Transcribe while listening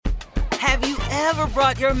Have you ever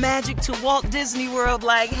brought your magic to Walt Disney World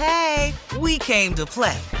like, hey, we came to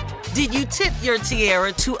play? Did you tip your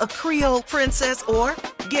tiara to a Creole princess or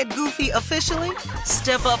get goofy officially?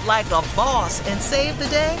 Step up like a boss and save the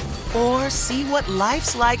day? Or see what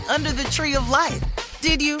life's like under the tree of life?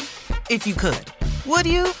 Did you? If you could. Would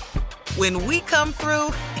you? When we come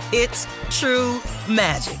through, it's true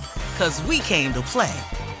magic. 'Cause we came to play.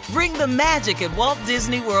 Bring the magic at Walt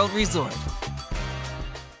Disney World Resort.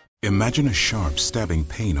 Imagine a sharp, stabbing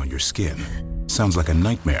pain on your skin. Sounds like a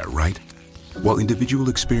nightmare, right? While individual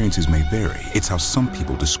experiences may vary, it's how some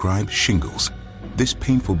people describe shingles. This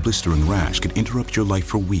painful, blistering rash could interrupt your life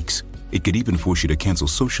for weeks. It could even force you to cancel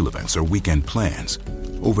social events or weekend plans.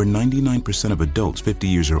 Over 99% of adults 50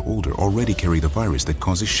 years or older already carry the virus that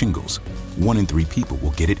causes shingles. 1 in 3 people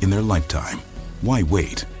will get it in their lifetime. Why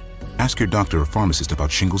wait? Ask your doctor or pharmacist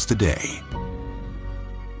about shingles today.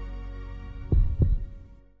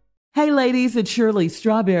 Hey ladies, it's Shirley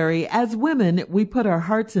Strawberry. As women, we put our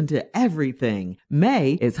hearts into everything.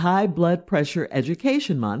 May is High Blood Pressure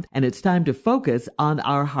Education Month, and it's time to focus on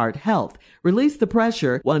our heart health. Release the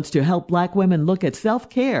Pressure wants to help Black women look at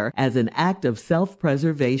self-care as an act of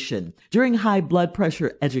self-preservation. During High Blood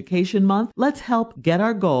Pressure Education Month, let's help get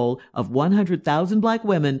our goal of 100,000 Black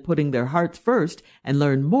women putting their hearts first and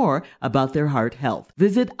learn more about their heart health.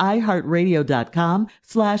 Visit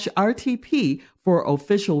iHeartRadio.com/RTP for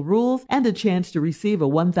official rules and a chance to receive a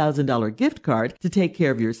 $1,000 gift card to take care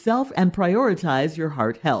of yourself and prioritize your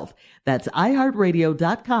heart health. That's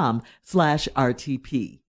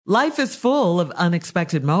iHeartRadio.com/RTP. Life is full of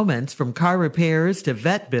unexpected moments, from car repairs to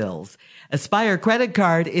vet bills. Aspire Credit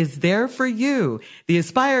Card is there for you. The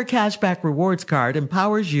Aspire Cashback Rewards Card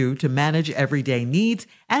empowers you to manage everyday needs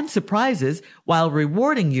and surprises while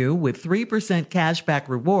rewarding you with 3% cashback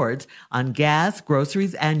rewards on gas,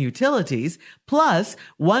 groceries, and utilities, plus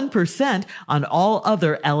 1% on all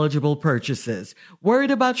other eligible purchases.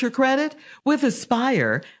 Worried about your credit? With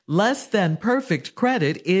Aspire, less than perfect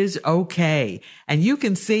credit is okay, and you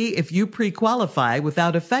can see if you pre-qualify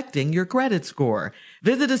without affecting your credit score.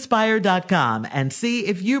 Visit Aspire.com and see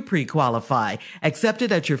if you pre-qualify.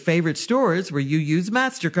 Accepted at your favorite stores where you use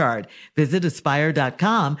MasterCard. Visit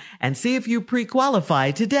Aspire.com and see if you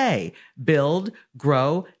pre-qualify today. Build,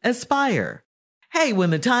 grow, aspire. Hey,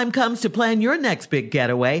 when the time comes to plan your next big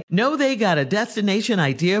getaway, know they got a destination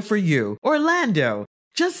idea for you. Orlando.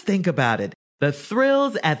 Just think about it. The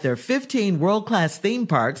thrills at their 15 world-class theme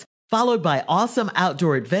parks, followed by awesome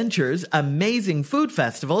outdoor adventures, amazing food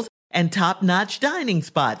festivals, and top-notch dining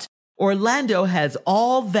spots. Orlando has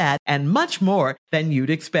all that and much more than you'd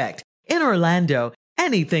expect. In Orlando,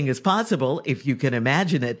 anything is possible if you can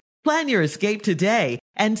imagine it. Plan your escape today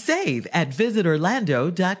and save at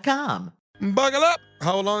visitorlando.com. Buckle up.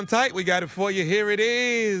 Hold on tight. We got it for you. Here it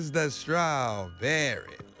is, the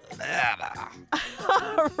strawberry letter.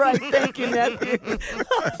 All right, thank you, nephew.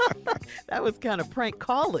 That was kind of prank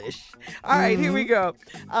call-ish. All right, here we go.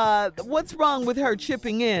 What's wrong with her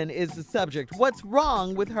chipping in is the subject. What's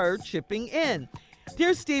wrong with her chipping in?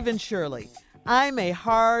 Dear Stephen Shirley, I'm a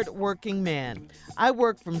hard-working man. I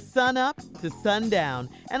work from sunup to sundown,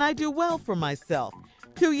 and I do well for myself.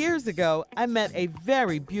 2 years ago, I met a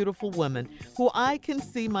very beautiful woman who I can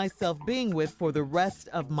see myself being with for the rest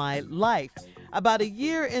of my life. About a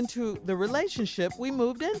year into the relationship, we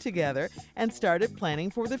moved in together and started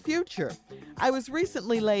planning for the future. I was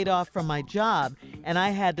recently laid off from my job, and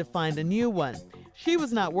I had to find a new one. She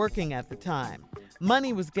was not working at the time.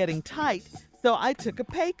 Money was getting tight, so I took a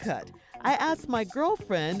pay cut. I asked my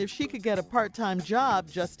girlfriend if she could get a part-time job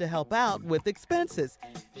just to help out with expenses.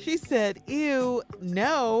 She said, "Ew,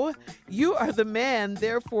 no, you are the man,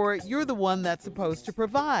 therefore you're the one that's supposed to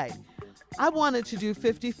provide." I wanted to do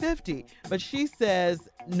 50-50, but she says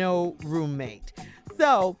no roommate.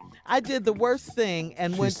 So I did the worst thing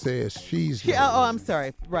and went... She says she's... I'm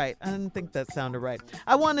sorry. Right. I didn't think that sounded right.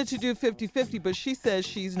 I wanted to do 50-50, but she says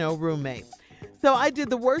she's no roommate. So I did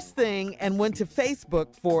the worst thing and went to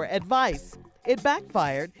Facebook for advice. It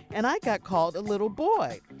backfired, and I got called a little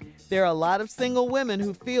boy. There are a lot of single women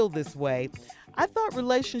who feel this way. I thought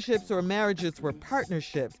relationships or marriages were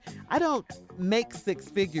partnerships. I don't make 6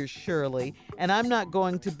 figures, Shirley, and I'm not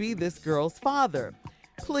going to be this girl's father.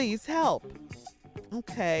 Please help.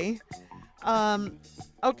 Okay.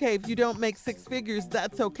 Okay, if you don't make 6 figures,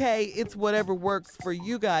 that's okay. It's whatever works for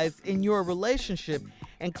you guys in your relationship.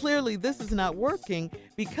 And clearly this is not working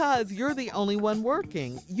because you're the only one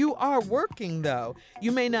working. You are working, though.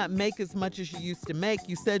 You may not make as much as you used to make.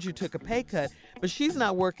 You said you took a pay cut, but she's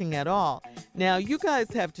not working at all. Now, you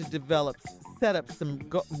guys have to set up some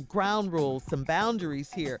ground rules, some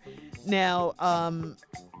boundaries here. Now,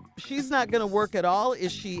 she's not going to work at all.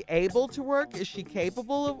 Is she able to work? Is she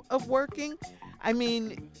capable of working? I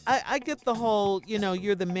mean, I get the whole,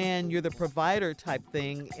 you're the man, you're the provider type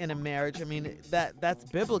thing in a marriage. I mean, that's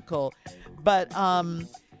biblical. But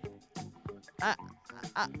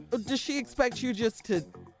does she expect you just to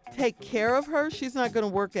take care of her? She's not going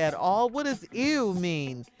to work at all. What does ew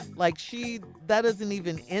mean? Like that doesn't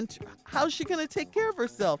even enter. How's she going to take care of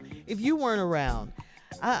herself if you weren't around?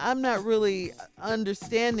 I'm not really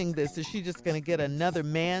understanding this. Is she just going to get another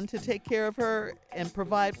man to take care of her and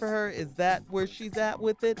provide for her? Is that where she's at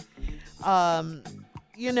with it?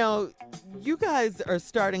 You guys are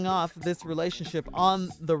starting off this relationship on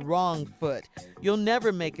the wrong foot. You'll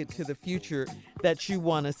never make it to the future that you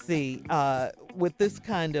want to see with this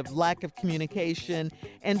kind of lack of communication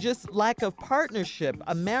and just lack of partnership.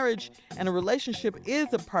 A marriage and a relationship is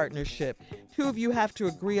a partnership. Two of you have to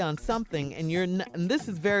agree on something, and this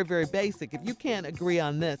is very, very basic. If you can't agree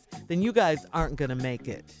on this, then you guys aren't going to make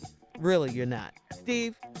it. Really, you're not.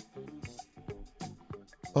 Steve?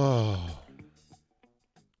 Oh.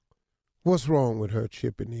 What's wrong with her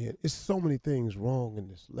chipping in? It's so many things wrong in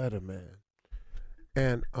this letter, man.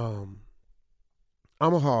 And I'm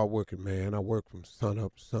a hard-working man. I work from sun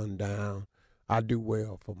up, sun down. I do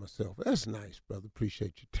well for myself. That's nice, brother.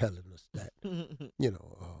 Appreciate you telling us that.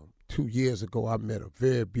 2 years ago, I met a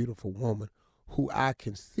very beautiful woman who I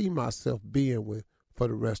can see myself being with for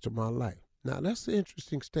the rest of my life. Now, that's an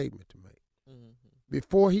interesting statement to make. Mm-hmm.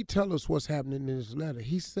 Before he tells us what's happening in his letter,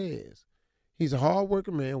 he says he's a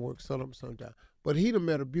hard-working man, works sun up, sun down. But he done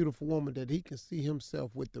met a beautiful woman that he can see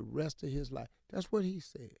himself with the rest of his life. That's what he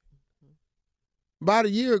said. Mm-hmm. About a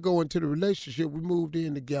year ago into the relationship, we moved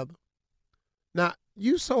in together. Now,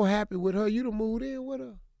 you so happy with her, you done moved in with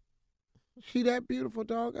her. She that beautiful,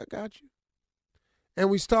 dog, I got you. And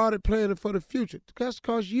we started planning for the future. That's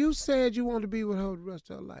because you said you wanted to be with her the rest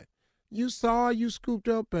of her life. You saw her, you scooped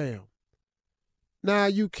up, bam. Now,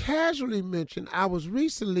 you casually mentioned I was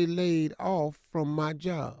recently laid off from my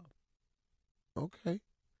job. Okay.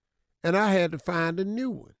 And I had to find a new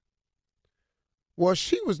one. Well,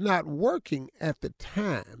 she was not working at the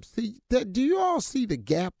time. See, do you all see the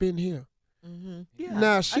gap in here? Mm-hmm. Yeah,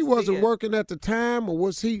 now, she wasn't working at the time, or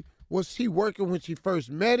was he working when she first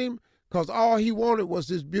met him? Because all he wanted was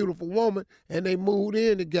this beautiful woman, and they moved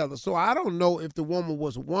in together. So I don't know if the woman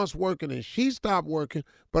was once working and she stopped working,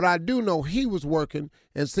 but I do know he was working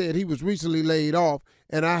and said he was recently laid off,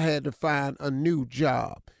 and I had to find a new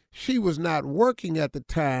job. She was not working at the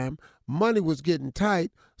time. Money was getting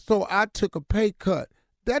tight, so I took a pay cut.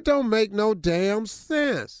 That don't make no damn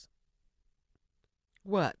sense.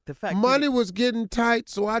 What? The fact money was getting tight,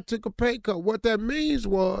 so I took a pay cut. What that means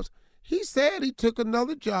was he said he took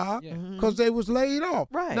another job because they was laid off.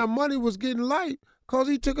 Right. Now, money was getting light because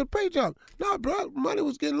he took a pay job. No, bro, money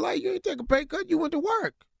was getting light. You ain't take a pay cut. You went to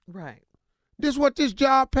work. Right. This is what this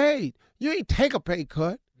job paid. You ain't take a pay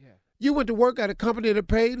cut. Yeah. You went to work at a company that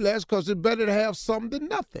paid less because it's better to have something than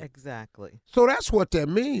nothing. Exactly. So that's what that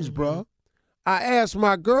means, bro. I asked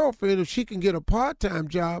my girlfriend if she can get a part-time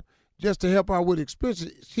job just to help out with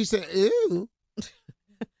expenses. She said, ew.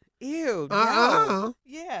 Ew. No.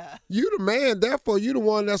 Yeah. You the man, therefore you the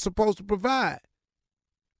one that's supposed to provide.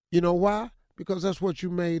 You know why? Because that's what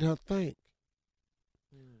you made her think.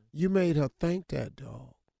 You made her think that,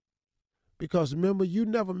 dog. Because remember, you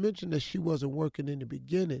never mentioned that she wasn't working in the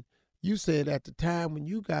beginning. You said at the time when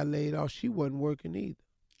you got laid off, she wasn't working either.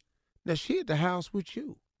 Now, she at the house with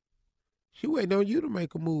you. She waiting on you to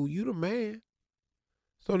make a move. You the man.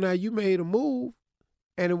 So now you made a move,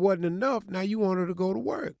 and it wasn't enough. Now you want her to go to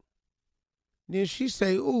work. Then she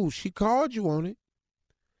say, ooh, she called you on it.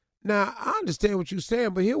 Now, I understand what you're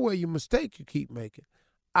saying, but here where your mistake you keep making.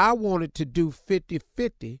 I wanted to do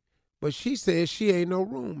 50-50, but she says she ain't no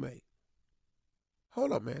roommate.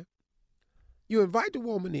 Hold up, man. You invite the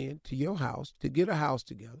woman in to your house to get a house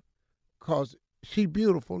together because she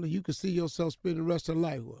beautiful and you can see yourself spend the rest of her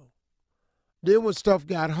life with her. Then when stuff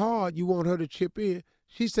got hard, you want her to chip in.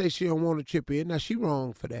 She says she don't want to chip in. Now, she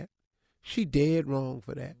wrong for that. She dead wrong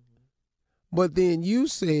for that. But then you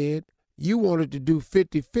said you wanted to do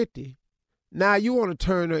 50-50. Now you want to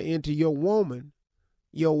turn her into your woman,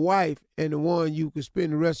 your wife, and the one you could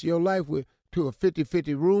spend the rest of your life with to a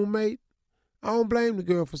 50-50 roommate. I don't blame the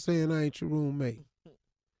girl for saying I ain't your roommate.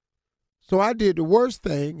 So I did the worst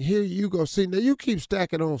thing. Here you go. See, now you keep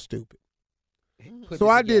stacking on, stupid. So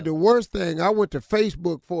I did the worst thing. I went to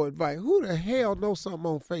Facebook for advice. Who the hell knows something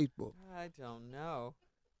on Facebook? I don't know.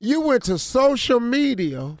 You went to social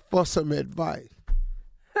media for some advice.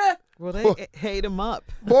 Well, they hate him up.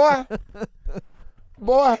 Boy,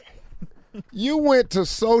 you went to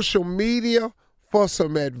social media for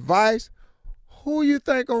some advice. Who you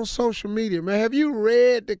think on social media, man? Have you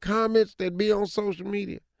read the comments that be on social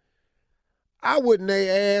media? I wouldn't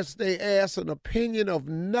they ask an opinion of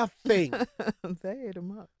nothing. They ate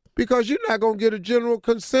them up. Because you're not going to get a general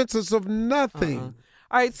consensus of nothing. All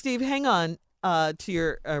right, Steve, hang on to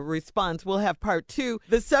your response. We'll have part 2.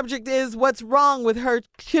 The subject is what's wrong with her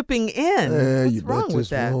chipping in. What's you wrong bet with this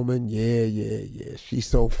that? woman, yeah. She's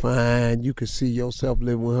so fine. You can see yourself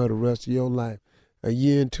living with her the rest of your life. A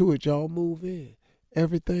year into it, y'all move in.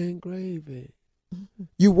 Everything gravy.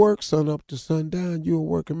 You work sun up to sundown. You're a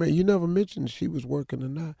working man. You never mentioned she was working or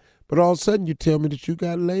not. But all of a sudden you tell me that you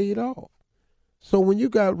got laid off. So when you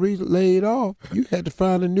got laid off, you had to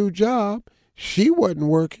find a new job. She wasn't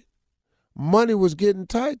working. Money was getting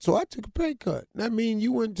tight, so I took a pay cut. That means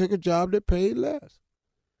you went and took a job that paid less.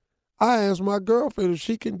 I asked my girlfriend if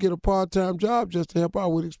she can get a part-time job just to help out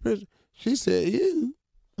with expenses. She said, ew.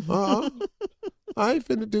 I ain't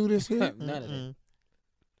finna do this here. None of that.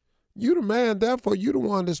 You the man, therefore you the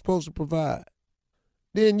one that's supposed to provide.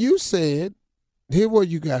 Then you said, here what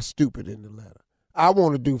you got stupid in the letter. I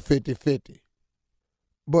want to do 50-50.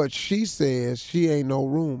 But she says she ain't no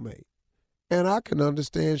roommate. And I can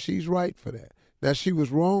understand she's right for that. Now, she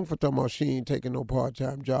was wrong for talking about she ain't taking no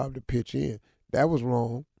part-time job to pitch in. That was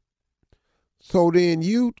wrong. So then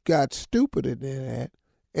you got stupider than that,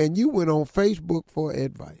 and you went on Facebook for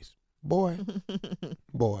advice. Boy,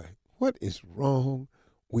 what is wrong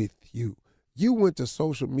with you? You went to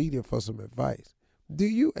social media for some advice. Do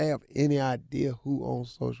you have any idea who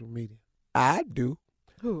owns social media? I do.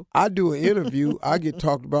 Who? I do an interview. I get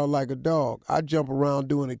talked about like a dog. I jump around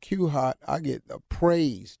doing a Q hot. I get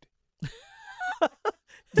praised.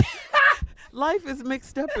 Life is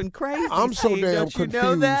mixed up and crazy. I'm so Steve. damn Don't confused. you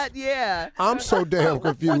know that? Yeah. I'm so damn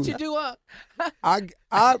confused. What you do up?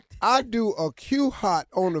 I do a Q hot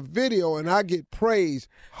on a video and I get praised.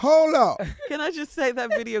 Hold up. Can I just say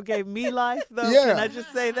that video gave me life, though? Yeah. Can I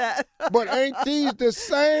just say that? But ain't these the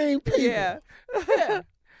same people? Yeah.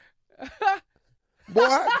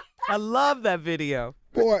 Boy, I love that video.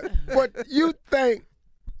 but you think,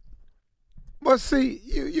 but see,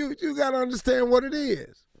 you got to understand what it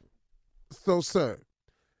is. So, sir,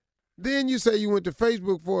 then you say you went to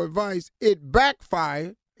Facebook for advice. It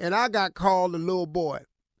backfired, and I got called a little boy.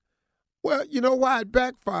 Well, you know why it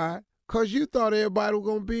backfired? Because you thought everybody was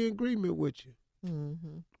going to be in agreement with you.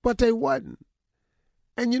 Mm-hmm. But they wasn't.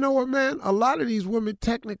 And you know what, man? A lot of these women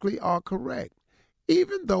technically are correct.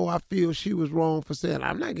 Even though I feel she was wrong for saying,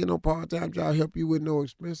 I'm not getting no part-time job, help you with no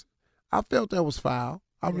expenses. I felt that was foul.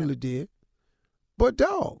 I really did. But,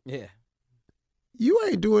 dog, Yeah. you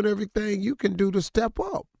ain't doing everything you can do to step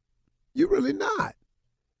up. You really not.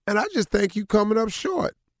 And I just think you coming up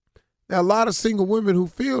short. Now, a lot of single women who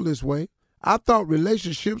feel this way, I thought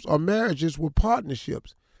relationships or marriages were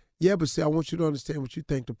partnerships. Yeah, but see, I want you to understand what you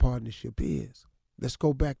think the partnership is. Let's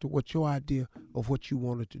go back to what your idea of what you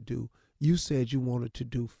wanted to do. You said you wanted to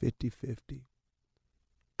do 50-50.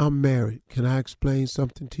 I'm married. Can I explain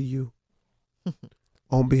something to you?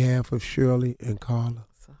 On behalf of Shirley and Carla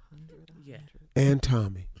and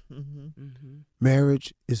Tommy,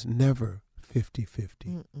 marriage is never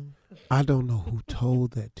 50-50. I don't know who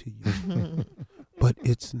told that to you, but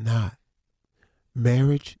it's not.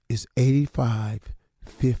 Marriage is 85-15.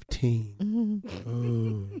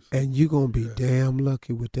 And you're going to be damn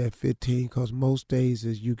lucky with that 15 because most days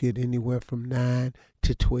is you get anywhere from 9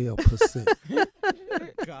 to 12%.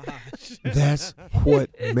 Gosh. That's what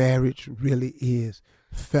marriage really is.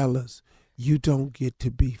 Fellas, you don't get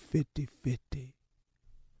to be 50-50.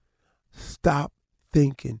 Stop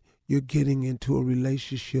thinking you're getting into a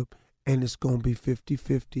relationship and it's going to be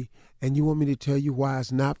 50-50. And you want me to tell you why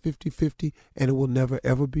it's not 50-50 and it will never,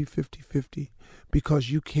 ever be 50-50? Because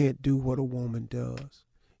you can't do what a woman does.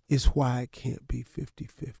 It's why it can't be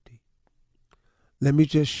 50-50. Let me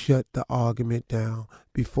just shut the argument down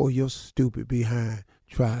before your stupid behind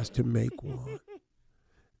tries to make one.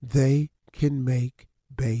 They can make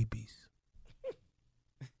babies.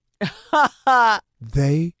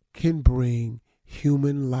 They can bring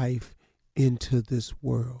human life into this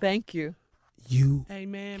world. Thank you. You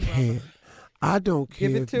Amen, can. brother. I don't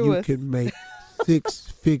Give care it if to you us. can make 6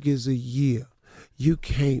 figures a year. You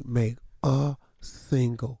can't make a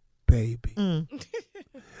single baby.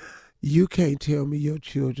 You can't tell me your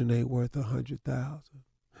children ain't worth 100,000.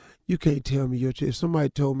 You can't tell me your child. If somebody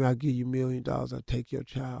told me I'd give you $1 million, I'd take your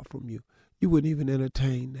child from you. You wouldn't even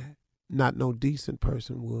entertain that. Not no decent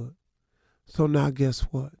person would. So now guess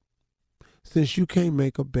what? Since you can't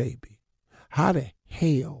make a baby, how the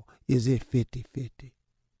hell is it 50-50?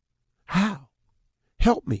 How?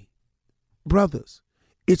 Help me. Brothers,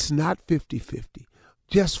 It's not 50-50,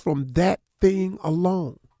 just from that thing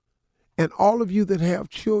alone. And all of you that have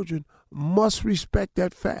children must respect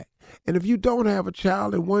that fact. And if you don't have a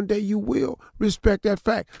child, and one day you will, respect that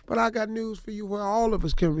fact. But I got news for you where all of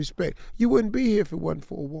us can respect. You wouldn't be here if it wasn't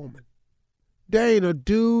for a woman. There ain't a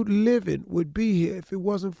dude living would be here if it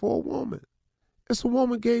wasn't for a woman. It's a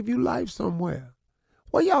woman gave you life somewhere.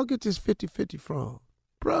 Where y'all get this 50-50 from?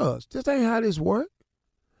 Bruh, this ain't how this work.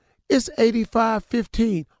 It's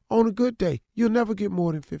 85-15 on a good day. You'll never get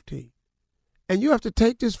more than 15. And you have to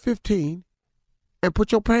take this 15 and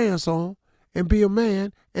put your pants on and be a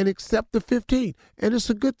man and accept the 15. And it's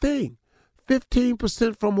a good thing.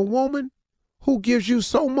 15% from a woman who gives you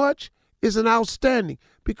so much is an outstanding,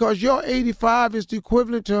 because your 85 is the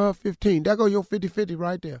equivalent to her 15. There go your 50-50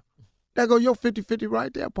 right there. There go your 50-50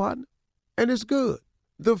 right there, partner. And it's good.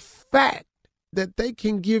 The fact that they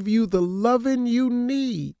can give you the loving you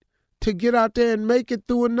need to get out there and make it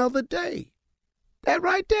through another day, that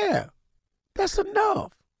right there, that's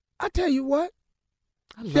enough. I tell you what.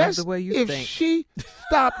 I love the way you think. If she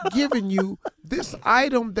stopped giving you this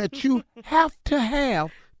item that you have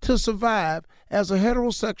to survive as a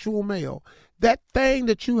heterosexual male, that thing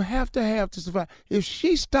that you have to survive, if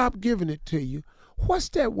she stopped giving it to you, what's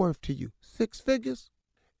that worth to you? 6 figures?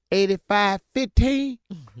 85-15?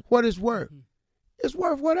 What is worth? It's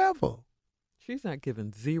worth whatever. She's not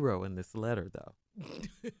giving 0 in this letter, though.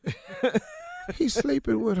 He's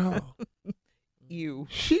sleeping with her. You.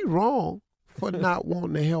 She wrong for not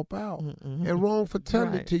wanting to help out, and wrong for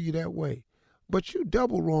telling it to you that way. But you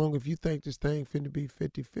double wrong if you think this thing finna be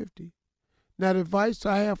 50-50. Now, the advice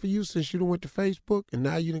I have for you, since you done went to Facebook and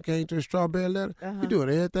now you done came to a strawberry letter, you're doing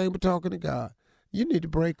everything but talking to God. You need to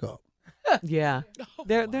break up. Yeah.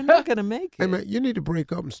 They're not going to make it. Hey, man, you need to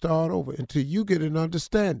break up and start over until you get an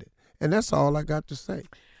understanding. And that's all I got to say.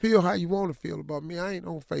 Feel how you want to feel about me. I ain't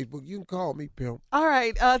on Facebook. You can call me Pimp. All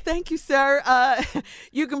right. Thank you, sir.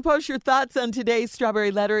 You can post your thoughts on today's Strawberry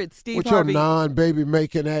Letter at Steve With Harvey. your non-baby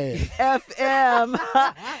making ass. FM.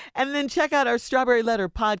 And then check out our Strawberry Letter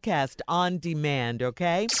podcast on demand,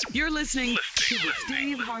 okay? You're listening to the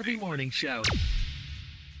Steve Harvey Morning Show.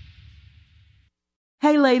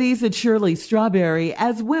 Hey ladies, it's Shirley Strawberry.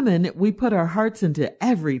 As women, we put our hearts into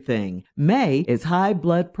everything. May is High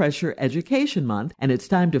Blood Pressure Education Month, and it's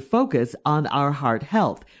time to focus on our heart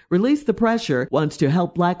health. Release the Pressure wants to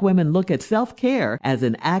help Black women look at self-care as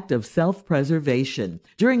an act of self-preservation.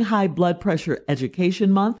 During High Blood Pressure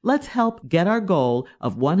Education Month, let's help get our goal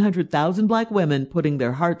of 100,000 Black women putting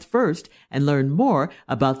their hearts first and learn more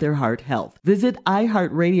about their heart health. Visit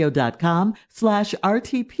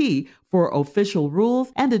iHeartRadio.com/RTP for official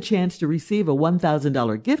rules and a chance to receive a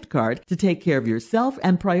 $1,000 gift card to take care of yourself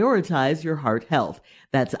and prioritize your heart health.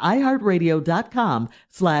 That's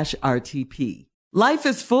iHeartRadio.com/RTP. Life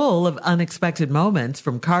is full of unexpected moments,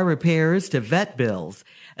 from car repairs to vet bills.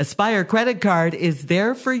 Aspire Credit Card is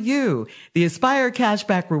there for you. The Aspire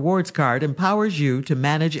Cashback Rewards Card empowers you to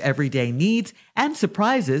manage everyday needs and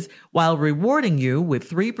surprises while rewarding you with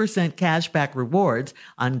 3% cashback rewards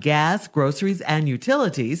on gas, groceries, and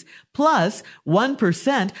utilities, plus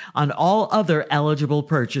 1% on all other eligible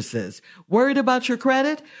purchases. Worried about your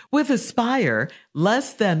credit? With Aspire,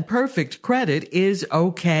 less than perfect credit is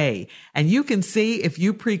okay, and you can see if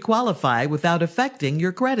you pre-qualify without affecting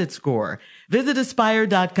your credit score. Visit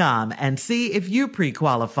Aspire.com and see if you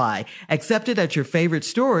pre-qualify. Accepted at your favorite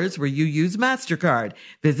stores where you use MasterCard.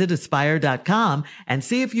 Visit Aspire.com and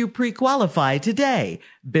see if you pre-qualify today.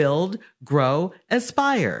 Build, grow,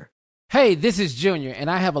 aspire. Hey, this is Junior,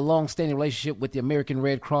 and I have a long-standing relationship with the American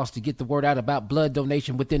Red Cross to get the word out about blood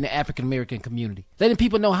donation within the African-American community, letting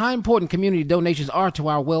people know how important community donations are to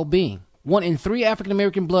our well-being. 1 in 3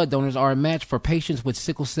 African-American blood donors are a match for patients with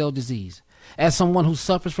sickle cell disease. As someone who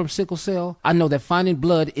suffers from sickle cell, I know that finding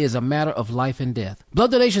blood is a matter of life and death.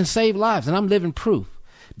 Blood donations save lives, and I'm living proof.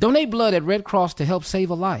 Donate blood at Red Cross to help save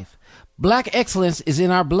a life. Black excellence is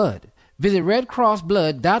in our blood. Visit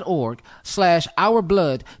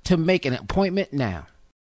redcrossblood.org/ourblood to make an appointment now.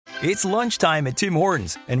 It's lunchtime at Tim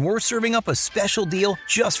Hortons, and we're serving up a special deal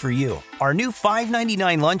just for you. Our new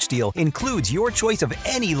 $5.99 lunch deal includes your choice of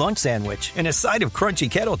any lunch sandwich and a side of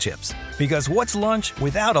crunchy kettle chips. Because what's lunch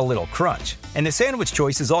without a little crunch? And the sandwich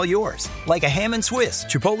choice is all yours, like a ham and Swiss,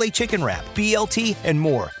 Chipotle chicken wrap, BLT, and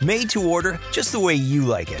more, made to order just the way you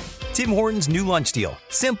like it. Tim Hortons' new lunch deal.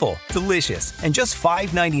 Simple, delicious, and just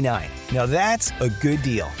 $5.99. Now that's a good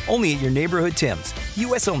deal. Only at your neighborhood Tim's.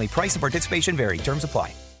 U.S. only. Price and participation vary. Terms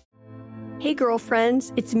apply. Hey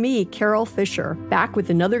girlfriends, it's me, Carol Fisher, back with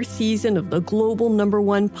another season of the global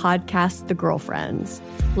 #1 podcast, The Girlfriends.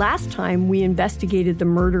 Last time we investigated the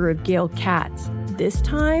murder of Gail Katz, This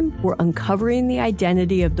time, we're uncovering the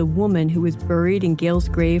identity of the woman who was buried in Gail's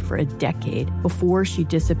grave for a decade before she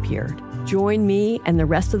disappeared. Join me and the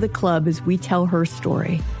rest of the club as we tell her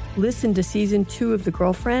story. Listen to Season 2 of The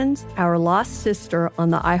Girlfriends, Our Lost Sister on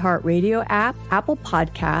the iHeartRadio app, Apple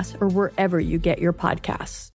Podcasts, or wherever you get your podcasts.